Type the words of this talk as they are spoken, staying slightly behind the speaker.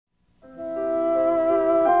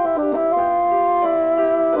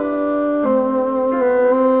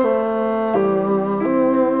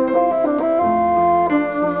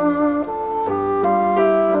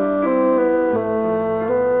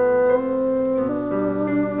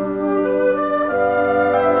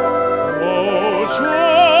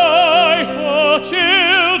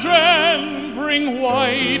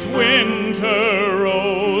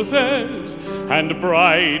and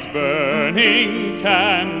bright burning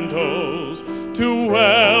candles to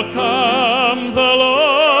welcome the Lord.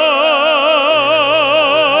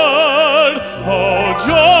 Oh,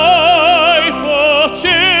 joyful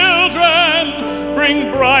children,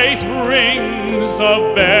 bring bright rings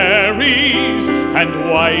of berries and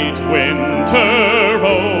white winter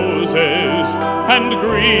roses and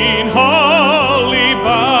green holly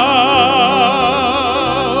boughs.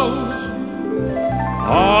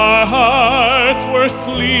 Our hearts were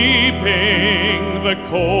sleeping, the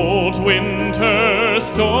cold winter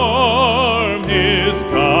storm is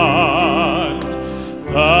gone.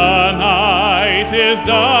 The night is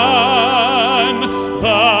done,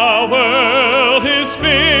 the world is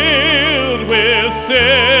filled with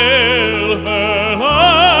silver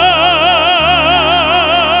light.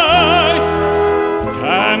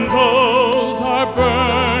 Candles are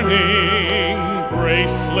burning,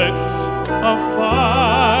 bracelets of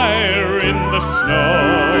fire in the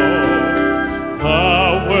snow,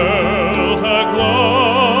 the world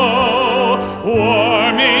aglow,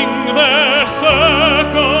 warming their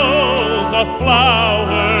circles of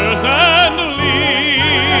flowers and leaves.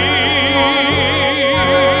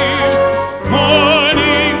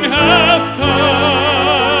 Morning has come.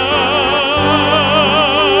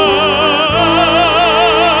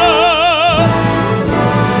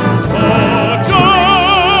 Oh,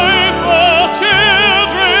 joyful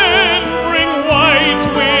children, bring white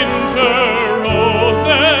winter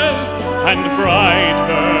roses and bright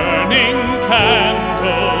burning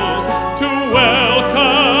candles to welcome